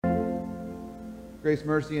Grace,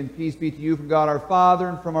 mercy, and peace be to you from God our Father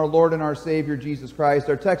and from our Lord and our Savior, Jesus Christ.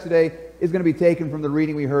 Our text today is going to be taken from the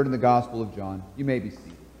reading we heard in the Gospel of John. You may be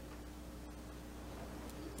seated.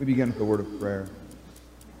 We begin with the word of prayer.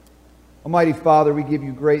 Almighty Father, we give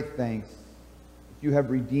you great thanks that you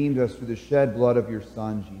have redeemed us through the shed blood of your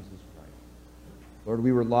Son, Jesus Christ. Lord,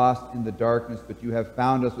 we were lost in the darkness, but you have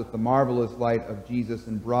found us with the marvelous light of Jesus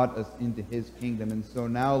and brought us into his kingdom. And so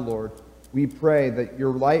now, Lord, we pray that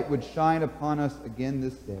your light would shine upon us again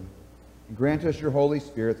this day. And grant us your Holy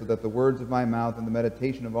Spirit so that the words of my mouth and the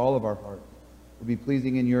meditation of all of our hearts will be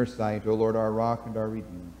pleasing in your sight, O Lord, our rock and our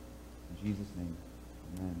redeemer. In Jesus' name,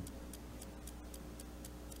 amen.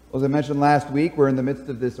 Well, as I mentioned last week, we're in the midst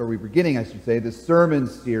of this, or we're beginning, I should say, this sermon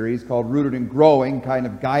series called Rooted and Growing, kind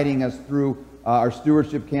of guiding us through our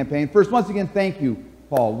stewardship campaign. First, once again, thank you,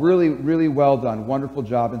 Paul. Really, really well done. Wonderful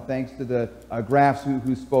job. And thanks to the Graffs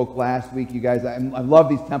who spoke last week. You guys, I love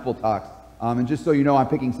these temple talks. And just so you know, I'm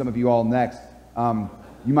picking some of you all next.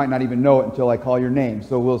 You might not even know it until I call your name.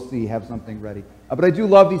 So we'll see. Have something ready. But I do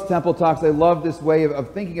love these temple talks. I love this way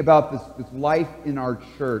of thinking about this life in our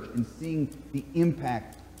church and seeing the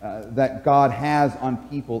impact that God has on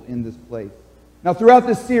people in this place. Now, throughout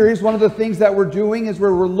this series, one of the things that we're doing is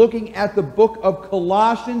we're looking at the book of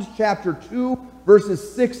Colossians, chapter 2,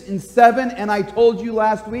 verses 6 and 7. And I told you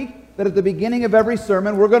last week that at the beginning of every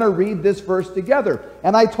sermon, we're going to read this verse together.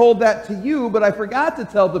 And I told that to you, but I forgot to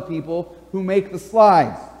tell the people who make the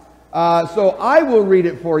slides. So I will read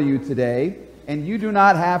it for you today, and you do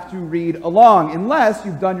not have to read along, unless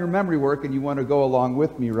you've done your memory work and you want to go along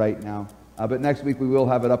with me right now. But next week we will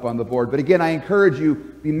have it up on the board. But again, I encourage you to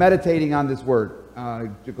be meditating on this word.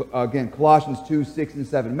 Again, Colossians 2, 6, and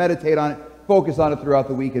 7. Meditate on it, focus on it throughout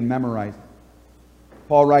the week, and memorize it.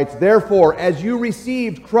 Paul writes, "Therefore, as you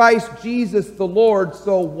received Christ Jesus the Lord,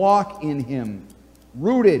 so walk in him,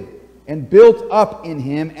 rooted and built up in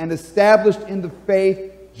him, and established in the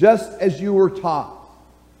faith, just as you were taught,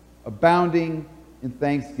 abounding in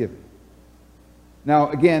thanksgiving." Now,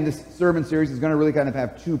 again, this sermon series is going to really kind of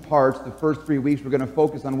have two parts. The first 3 weeks, we're going to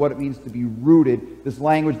focus on what it means to be rooted. This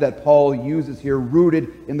language that Paul uses here, rooted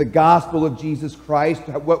in the gospel of Jesus Christ,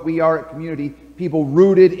 what we are at Community, people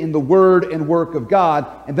rooted in the word and work of God.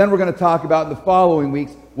 And then we're going to talk about in the following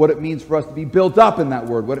weeks what it means for us to be built up in that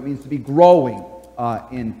word, what it means to be growing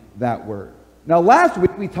in that word. Now, last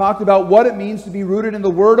week, we talked about what it means to be rooted in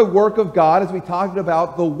the word and work of God as we talked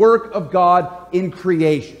about the work of God in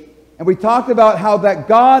creation. And we talked about how that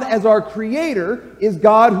God as our creator is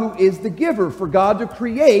God who is the giver. For God to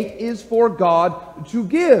create is for God to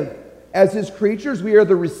give. As his creatures, we are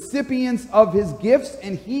the recipients of his gifts,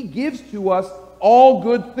 and he gives to us all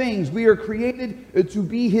good things. We are created to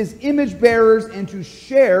be his image bearers and to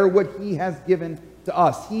share what he has given to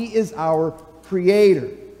us. He is our creator.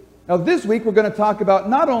 Now this week we're going to talk about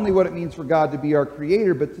not only what it means for God to be our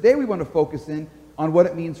creator, but today we want to focus in on what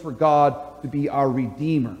it means for God to be our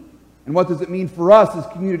redeemer. And what does it mean for us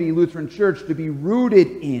as Community Lutheran Church to be rooted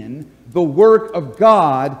in the work of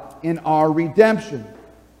God in our redemption?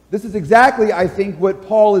 This is exactly, I think, what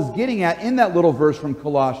Paul is getting at in that little verse from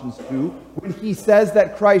Colossians 2, when he says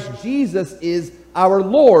that Christ Jesus is our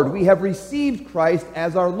Lord. We have received Christ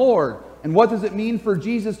as our Lord. And what does it mean for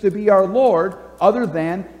Jesus to be our Lord, other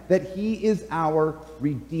than that he is our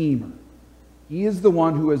Redeemer? He is the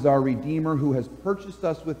one who is our Redeemer, who has purchased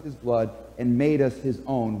us with his blood and made us his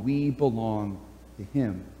own. We belong to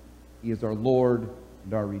him. He is our Lord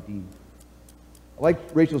and our Redeemer. I like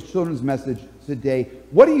Rachel's children's message today.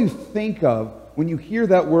 What do you think of when you hear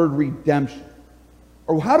that word redemption?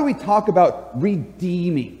 Or how do we talk about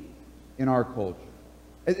redeeming in our culture?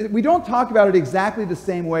 We don't talk about it exactly the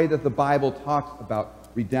same way that the Bible talks about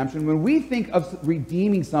redemption. When we think of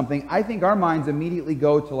redeeming something, I think our minds immediately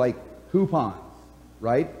go to like coupons,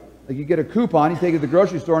 right? Like you get a coupon, you take it to the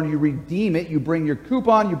grocery store and you redeem it. You bring your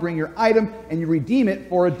coupon, you bring your item, and you redeem it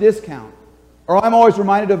for a discount. Or I'm always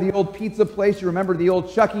reminded of the old pizza place. You remember the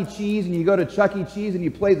old Chuck E. Cheese, and you go to Chuck E. Cheese and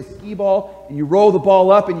you play the skee ball, and you roll the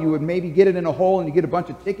ball up, and you would maybe get it in a hole, and you get a bunch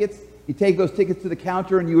of tickets. You take those tickets to the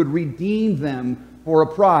counter, and you would redeem them for a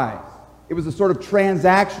prize. It was a sort of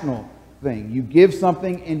transactional thing. You give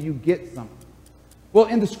something, and you get something. Well,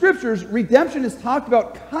 in the Scriptures, redemption is talked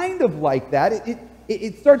about kind of like that.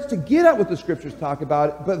 It starts to get at what the Scriptures talk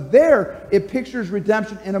about, but there it pictures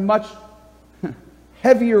redemption in a much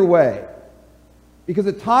heavier way, because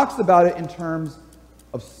it talks about it in terms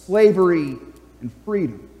of slavery and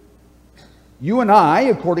freedom. You and I,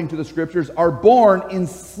 according to the Scriptures, are born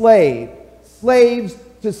enslaved, slaves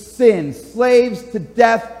to sin, slaves to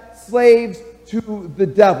death, slaves to the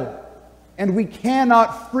devil. And we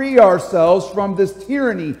cannot free ourselves from this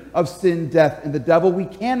tyranny of sin, death, and the devil. We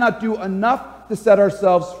cannot do enough to set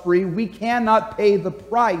ourselves free. We cannot pay the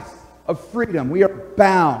price of freedom. We are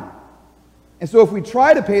bound. And so if we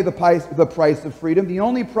try to pay the price of freedom, the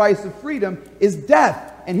only price of freedom is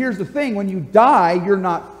death. And here's the thing, when you die, you're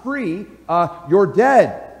not free, you're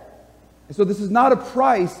dead. And so this is not a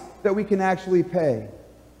price that we can actually pay.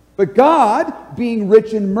 But God, being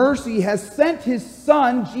rich in mercy, has sent his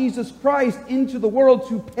Son, Jesus Christ, into the world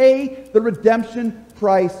to pay the redemption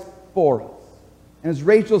price for us. And as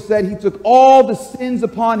Rachel said, he took all the sins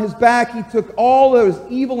upon his back. He took all that was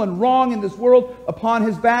evil and wrong in this world upon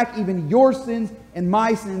his back, even your sins and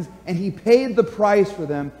my sins, and he paid the price for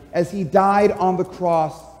them as he died on the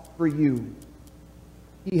cross for you.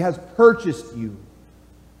 He has purchased you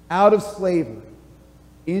out of slavery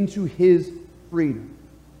into his freedom.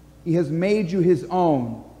 He has made you his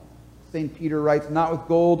own, St. Peter writes, not with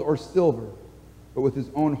gold or silver, but with his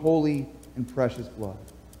own holy and precious blood.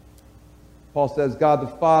 Paul says, God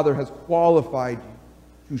the Father has qualified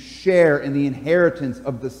you to share in the inheritance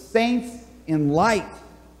of the saints in light.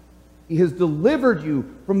 He has delivered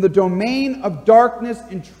you from the domain of darkness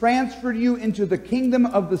and transferred you into the kingdom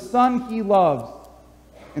of the Son he loves,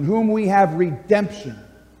 in whom we have redemption,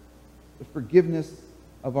 the forgiveness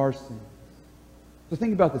of our sins. So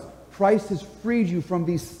think about this. Christ has freed you from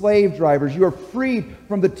these slave drivers. You are freed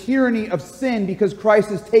from the tyranny of sin because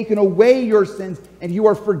Christ has taken away your sins, and you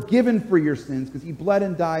are forgiven for your sins because he bled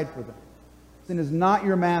and died for them. Sin is not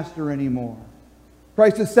your master anymore.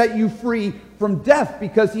 Christ has set you free from death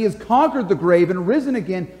because he has conquered the grave and risen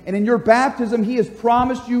again, and in your baptism he has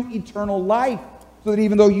promised you eternal life so that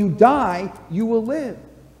even though you die, you will live.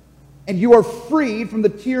 And you are freed from the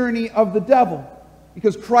tyranny of the devil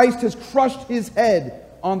because Christ has crushed his head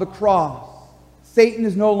on the cross. Satan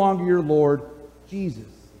is no longer your Lord, Jesus.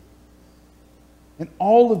 And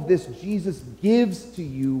all of this Jesus gives to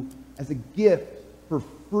you as a gift for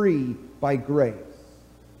free by grace.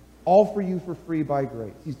 All for you for free by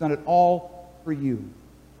grace. He's done it all for you.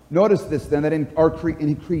 Notice this then, that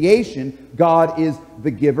in creation, God is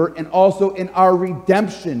the giver, and also in our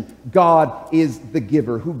redemption, God is the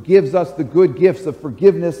giver, who gives us the good gifts of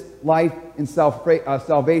forgiveness, life, and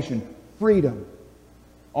salvation, freedom,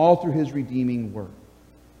 all through his redeeming work.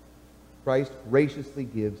 Christ graciously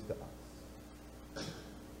gives to us.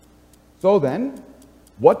 So then,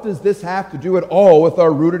 what does this have to do at all with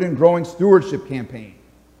our Rooted and Growing Stewardship campaign?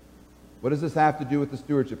 What does this have to do with the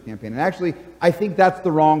stewardship campaign? And actually, I think that's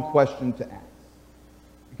the wrong question to ask,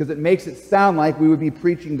 because it makes it sound like we would be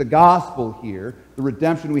preaching the gospel here, the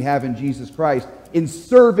redemption we have in Jesus Christ, in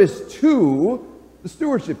service to the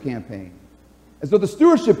stewardship campaign. As though the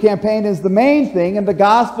stewardship campaign is the main thing and the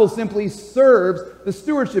gospel simply serves the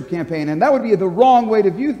stewardship campaign. And that would be the wrong way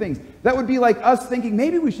to view things. That would be like us thinking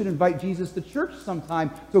maybe we should invite Jesus to church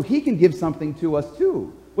sometime so he can give something to us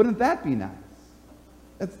too. Wouldn't that be nice?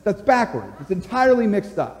 That's backwards. It's entirely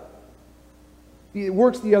mixed up. It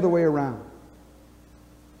works the other way around.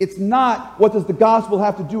 It's not what does the gospel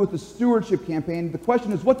have to do with the stewardship campaign. The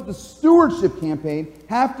question is, what does the stewardship campaign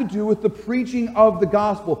have to do with the preaching of the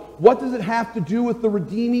gospel? What does it have to do with the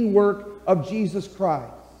redeeming work of Jesus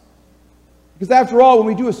Christ? Because after all, when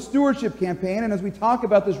we do a stewardship campaign, and as we talk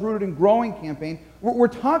about this Rooted and Growing campaign, we're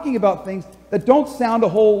talking about things that don't sound a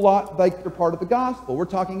whole lot like they're part of the gospel. We're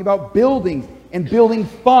talking about buildings and building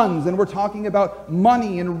funds, and we're talking about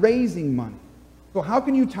money and raising money. So how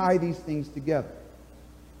can you tie these things together?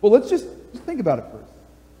 Well, let's just think about it first.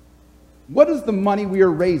 What is the money we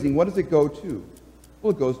are raising? What does it go to?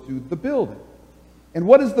 Well, it goes to the building. And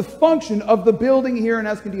what is the function of the building here in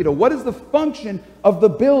Escondido? What is the function of the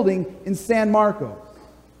building in San Marcos?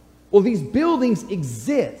 Well, these buildings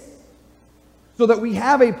exist so that we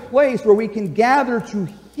have a place where we can gather to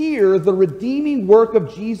hear the redeeming work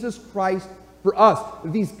of Jesus Christ for us.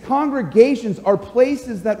 These congregations are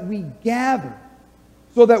places that we gather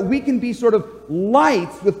so that we can be sort of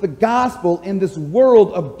lights with the gospel in this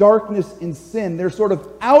world of darkness and sin. They're sort of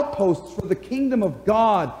outposts for the kingdom of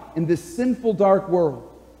God in this sinful, dark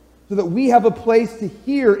world, so that we have a place to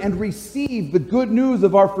hear and receive the good news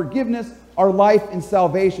of our forgiveness, our life, and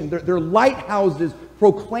salvation. They're lighthouses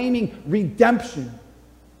proclaiming redemption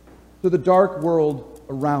to the dark world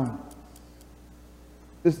around us.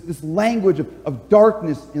 This language of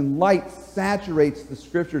darkness and light saturates the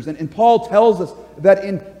Scriptures. And Paul tells us that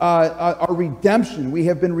in our redemption, we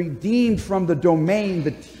have been redeemed from the domain,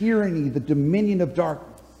 the tyranny, the dominion of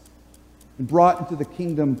darkness, and brought into the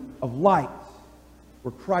kingdom of light,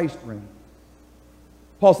 where Christ reigns.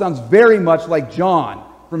 Paul sounds very much like John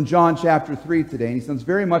from John chapter 3 today, and he sounds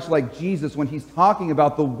very much like Jesus when he's talking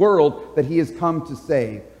about the world that he has come to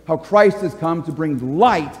save, how Christ has come to bring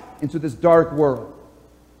light into this dark world.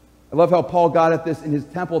 I love how Paul got at this in his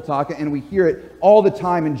temple talk, and we hear it all the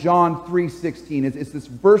time in John 3:16. It's this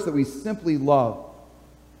verse that we simply love.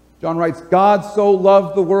 John writes, God so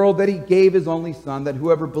loved the world that he gave his only Son, that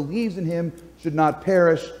whoever believes in him should not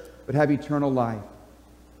perish, but have eternal life.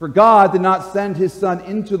 For God did not send his Son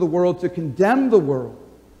into the world to condemn the world,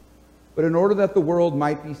 but in order that the world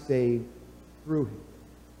might be saved through him.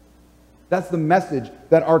 That's the message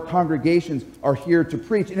that our congregations are here to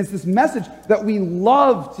preach. And it's this message that we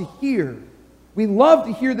love to hear. We love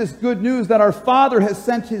to hear this good news that our Father has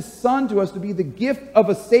sent his Son to us to be the gift of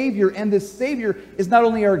a Savior. And this Savior is not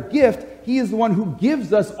only our gift, he is the one who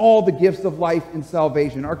gives us all the gifts of life and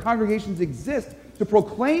salvation. Our congregations exist to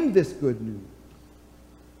proclaim this good news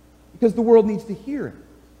because the world needs to hear it.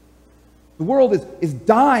 The world is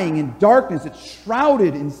dying in darkness. It's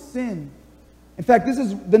shrouded in sin. In fact, this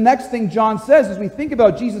is the next thing John says as we think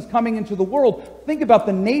about Jesus coming into the world. Think about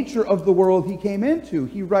the nature of the world he came into.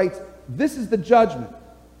 He writes, this is the judgment.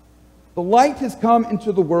 The light has come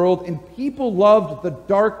into the world, and people loved the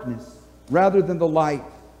darkness rather than the light,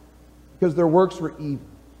 because their works were evil.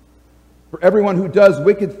 For everyone who does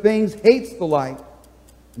wicked things hates the light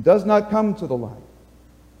and does not come to the light,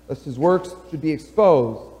 lest his works should be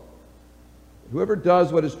exposed. Whoever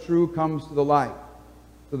does what is true comes to the light,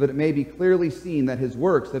 so that it may be clearly seen that his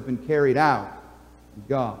works have been carried out in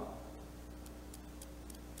God.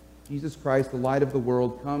 Jesus Christ, the light of the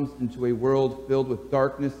world, comes into a world filled with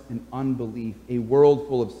darkness and unbelief, a world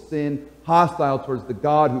full of sin, hostile towards the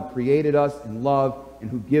God who created us in love and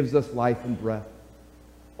who gives us life and breath.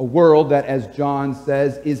 A world that, as John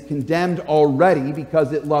says, is condemned already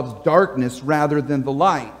because it loves darkness rather than the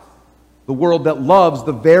light. The world that loves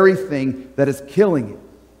the very thing that is killing it.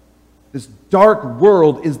 This dark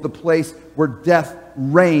world is the place where death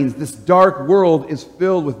reigns. This dark world is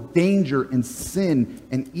filled with danger and sin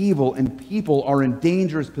and evil, and people are in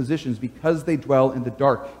dangerous positions because they dwell in the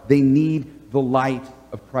dark. They need the light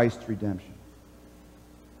of Christ's redemption.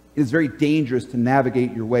 It is very dangerous to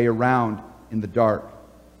navigate your way around in the dark.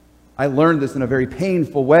 I learned this in a very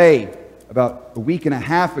painful way about a week and a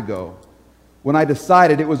half ago, when I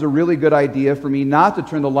decided it was a really good idea for me not to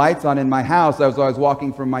turn the lights on in my house as I was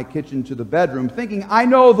walking from my kitchen to the bedroom, thinking, I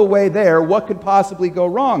know the way there, what could possibly go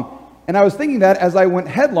wrong? And I was thinking that as I went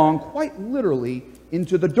headlong, quite literally,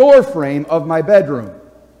 into the door frame of my bedroom.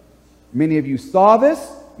 Many of you saw this.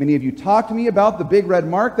 Many of you talked to me about the big red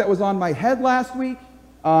mark that was on my head last week.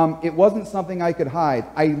 It wasn't something I could hide.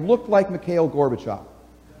 I looked like Mikhail Gorbachev.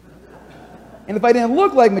 And if I didn't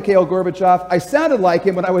look like Mikhail Gorbachev, I sounded like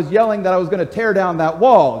him when I was yelling that I was going to tear down that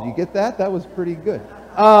wall. You get that? That was pretty good.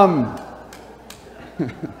 Come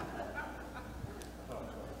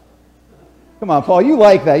on, Paul, you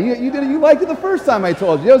like that. You liked it the first time I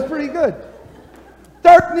told you. That was pretty good.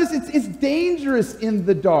 Darkness, it's dangerous in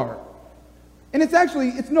the dark. And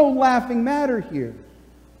it's no laughing matter here.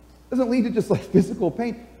 It doesn't lead to just like physical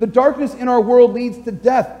pain. The darkness in our world leads to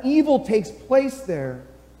death. Evil takes place there.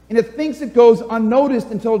 And it thinks it goes unnoticed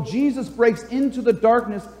until Jesus breaks into the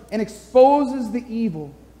darkness and exposes the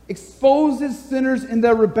evil, exposes sinners in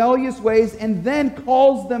their rebellious ways, and then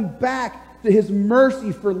calls them back to his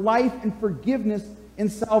mercy for life and forgiveness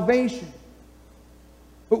and salvation.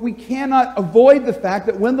 But we cannot avoid the fact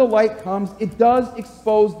that when the light comes, it does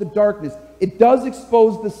expose the darkness. It does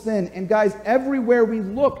expose the sin. And guys, everywhere we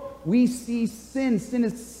look, we see sin. Sin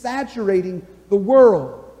is saturating the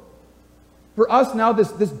world. For us now,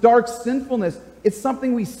 this dark sinfulness, it's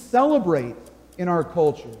something we celebrate in our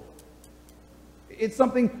culture. It's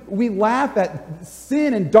something we laugh at.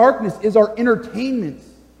 Sin and darkness is our entertainment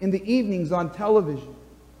in the evenings on television.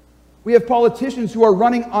 We have politicians who are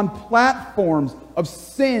running on platforms of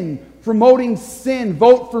sin, promoting sin.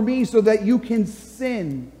 Vote for me so that you can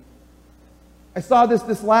sin. I saw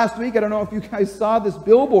this last week. I don't know if you guys saw this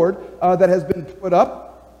billboard that has been put up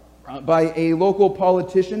by a local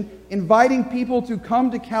politician inviting people to come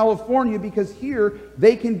to California because here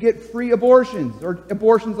they can get free abortions or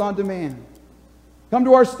abortions on demand. Come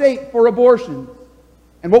to our state for abortions.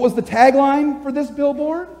 And what was the tagline for this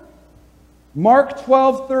billboard? Mark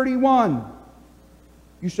 12:31.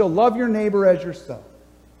 You shall love your neighbor as yourself.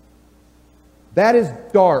 That is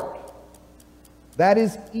dark. That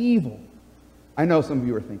is evil. I know some of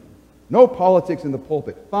you are thinking, no politics in the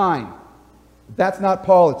pulpit. Fine. That's not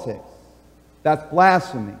politics. That's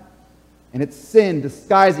blasphemy. And it's sin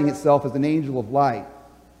disguising itself as an angel of light.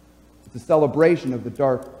 It's a celebration of the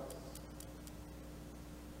darkness.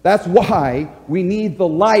 That's why we need the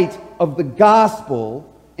light of the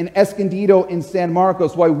gospel in Escondido, in San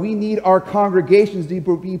Marcos, why we need our congregations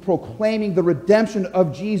to be proclaiming the redemption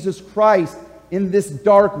of Jesus Christ in this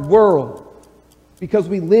dark world. Because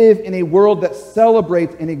we live in a world that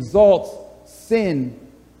celebrates and exalts sin.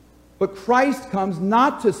 But Christ comes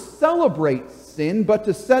not to celebrate sin, but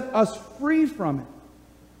to set us free from it.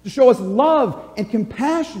 To show us love and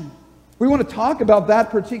compassion. We want to talk about that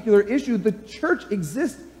particular issue. The church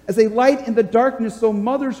exists as a light in the darkness so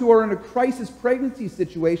mothers who are in a crisis pregnancy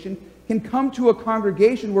situation can come to a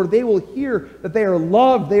congregation where they will hear that they are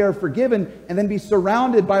loved, they are forgiven, and then be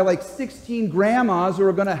surrounded by like 16 grandmas who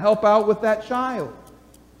are going to help out with that child.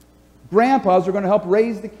 Grandpas are going to help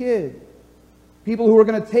raise the kid. People who are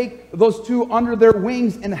going to take those two under their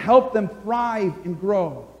wings and help them thrive and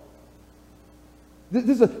grow.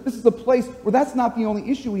 This is a place where that's not the only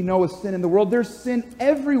issue we know with sin in the world. There's sin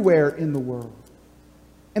everywhere in the world.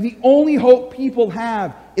 And the only hope people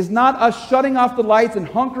have is not us shutting off the lights and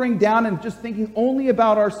hunkering down and just thinking only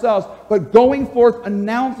about ourselves, but going forth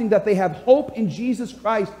announcing that they have hope in Jesus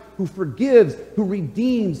Christ, who forgives, who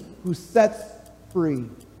redeems, who sets free.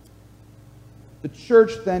 The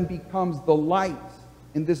church then becomes the light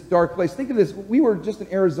in this dark place. Think of this. We were just in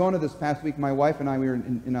Arizona this past week. My wife and I, we were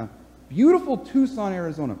in a beautiful Tucson,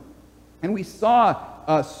 Arizona. And we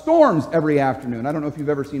saw storms every afternoon. I don't know if you've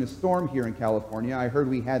ever seen a storm here in California. I heard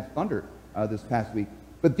we had thunder this past week.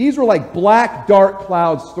 But these were like black, dark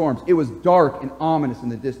cloud storms. It was dark and ominous in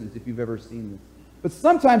the distance, if you've ever seen this. But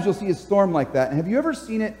sometimes you'll see a storm like that. And have you ever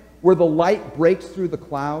seen it where the light breaks through the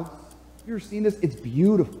clouds? Have you ever seen this? It's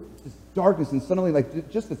beautiful. It's this darkness, and suddenly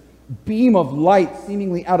like just this beam of light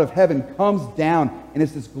seemingly out of heaven comes down, and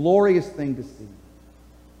it's this glorious thing to see.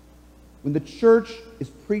 When the church is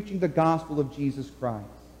preaching the gospel of Jesus Christ,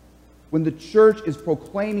 when the church is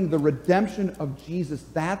proclaiming the redemption of Jesus,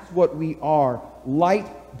 that's what we are. Light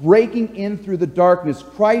breaking in through the darkness.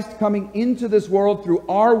 Christ coming into this world through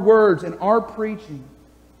our words and our preaching.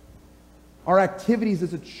 Our activities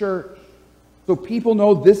as a church. So people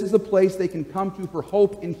know this is a place they can come to for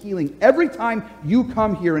hope and healing. Every time you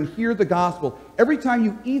come here and hear the gospel, every time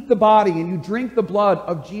you eat the body and you drink the blood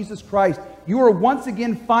of Jesus Christ, you are once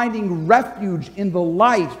again finding refuge in the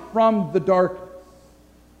light from the darkness.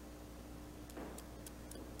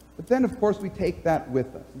 But then, of course, we take that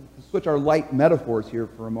with us. To switch our light metaphors here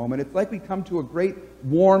for a moment, it's like we come to a great,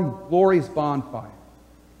 warm, glorious bonfire.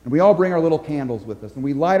 And we all bring our little candles with us. And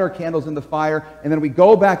we light our candles in the fire. And then we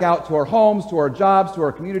go back out to our homes, to our jobs, to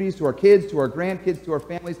our communities, to our kids, to our grandkids, to our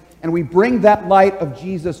families. And we bring that light of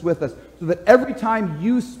Jesus with us. So that every time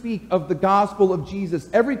you speak of the gospel of Jesus,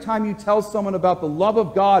 every time you tell someone about the love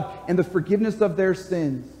of God and the forgiveness of their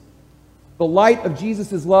sins, the light of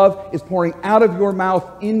Jesus' love is pouring out of your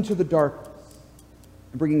mouth into the darkness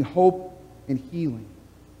and bringing hope and healing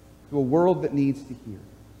to a world that needs to hear.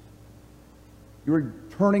 You are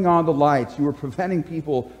turning on the lights. You are preventing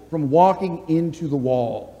people from walking into the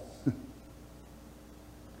walls.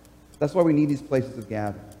 That's why we need these places of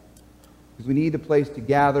gathering. Because we need a place to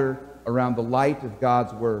gather around the light of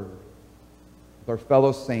God's Word with our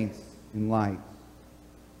fellow saints in light.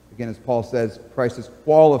 Again, as Paul says, Christ has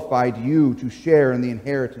qualified you to share in the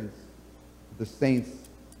inheritance of the saints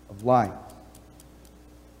of light.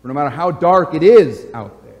 For no matter how dark it is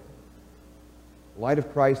out there, the light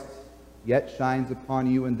of Christ yet shines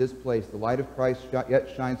upon you in this place. The light of Christ yet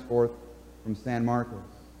shines forth from San Marcos.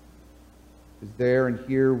 Is there, and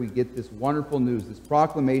here we get this wonderful news, this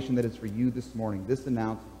proclamation that is for you this morning, this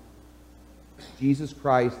announcement. Jesus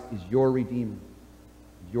Christ is your Redeemer.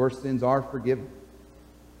 Your sins are forgiven.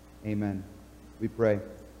 Amen. We pray.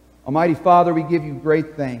 Almighty Father, we give you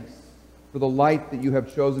great thanks for the light that you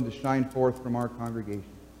have chosen to shine forth from our congregation.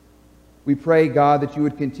 We pray, God, that you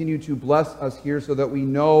would continue to bless us here so that we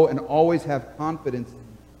know and always have confidence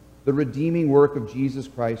in the redeeming work of Jesus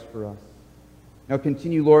Christ for us. Now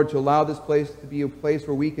continue, Lord, to allow this place to be a place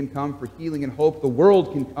where we can come for healing and hope. The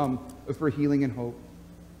world can come for healing and hope.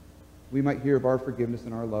 We might hear of our forgiveness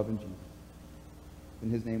and our love in Jesus.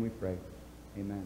 In his name we pray. Amen.